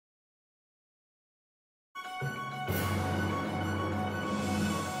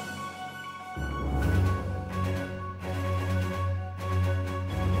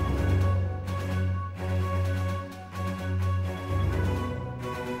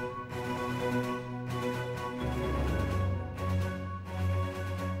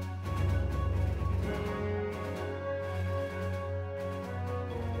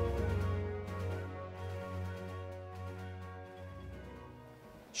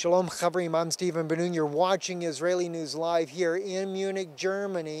Shalom Chavrim, I'm Stephen Ben-Nun. You're watching Israeli News Live here in Munich,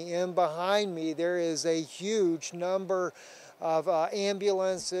 Germany. And behind me there is a huge number of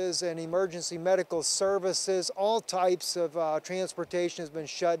ambulances and emergency medical services. All types of transportation has been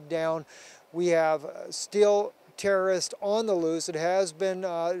shut down. We have still terrorists on the loose. It has been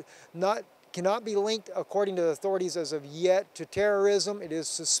cannot be linked, according to the authorities as of yet, to terrorism. It is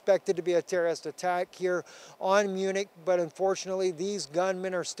suspected to be a terrorist attack here on Munich, but unfortunately these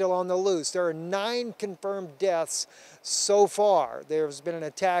gunmen are still on the loose. There are 9 confirmed deaths so far. There's been an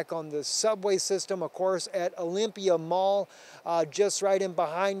attack on the subway system, of course, at Olympia Mall, just right in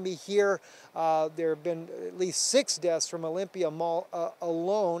behind me here. There have been at least 6 deaths from Olympia Mall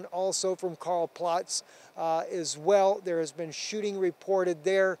alone, also from Karlplatz as well. There has been shooting reported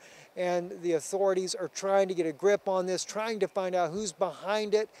there, and the authorities are trying to get a grip on this, trying to find out who's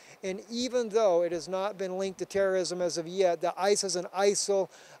behind it. And even though it has not been linked to terrorism as of yet, the ISIS and ISIL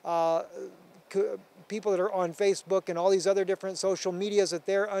people that are on Facebook and all these other different social medias that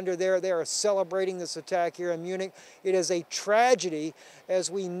they're under there, they are celebrating this attack here in Munich. It is a tragedy.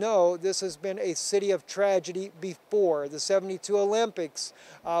 As we know, this has been a city of tragedy before. The 72 Olympics,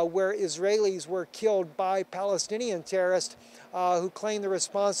 where Israelis were killed by Palestinian terrorists who claimed the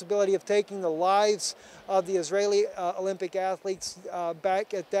responsibility of taking the lives of the Israeli Olympic athletes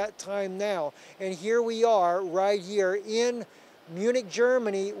back at that time now. And here we are right here in Munich,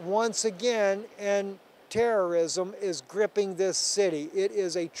 Germany, once again, and terrorism is gripping this city. It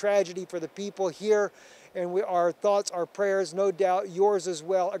is a tragedy for the people here, and our thoughts, our prayers, no doubt yours as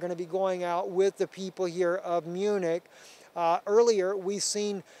well, are going to be going out with the people here of Munich. Earlier, we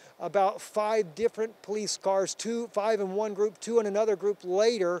seen about 5 different police cars, 5 in one group, 2 in another group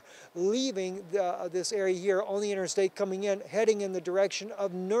later, leaving this area here on the interstate, coming in, heading in the direction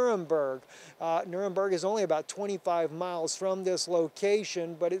of Nuremberg. Nuremberg is only about 25 miles from this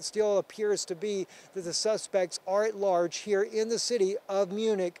location, but it still appears to be that the suspects are at large here in the city of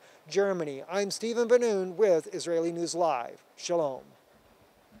Munich, Germany. I'm Stephen Ben-Nun with Israeli News Live. Shalom.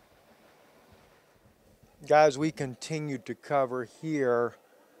 Guys, we continue to cover here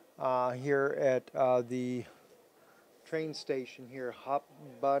at the train station here,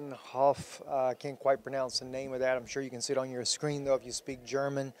 Hauptbahnhof. I can't quite pronounce the name of that. I'm sure you can see it on your screen, though, if you speak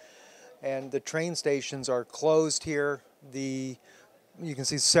German. And the train stations are closed here. You can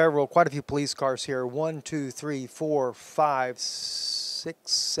see quite a few police cars here. 1, 2, 3, 4, 5,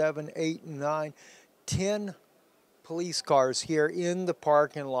 6, 7, 8, 9, 10 police cars here in the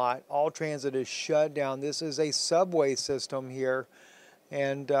parking lot. All transit is shut down. This is a subway system here.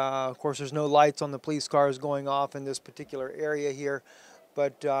 And, of course, there's no lights on the police cars going off in this particular area here.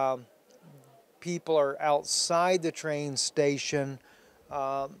 But people are outside the train station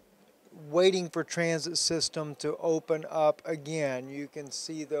waiting for transit system to open up again. You can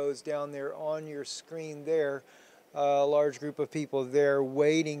see those down there on your screen there. A large group of people there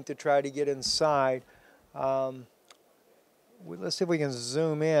waiting to try to get inside. Let's see if we can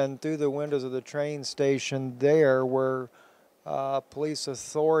zoom in through the windows of the train station there where police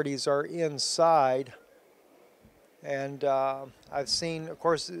authorities are inside. And I've seen, of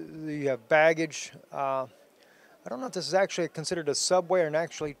course, you have baggage. I don't know if this is actually considered a subway or an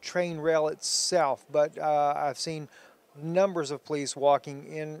actually train rail itself, but I've seen numbers of police walking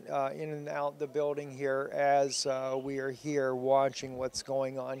in and out the building here as we are here watching what's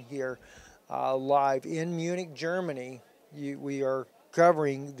going on here live in Munich, Germany. We are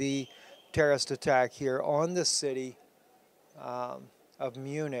covering the terrorist attack here on the city of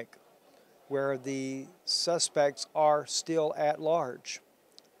Munich, where the suspects are still at large.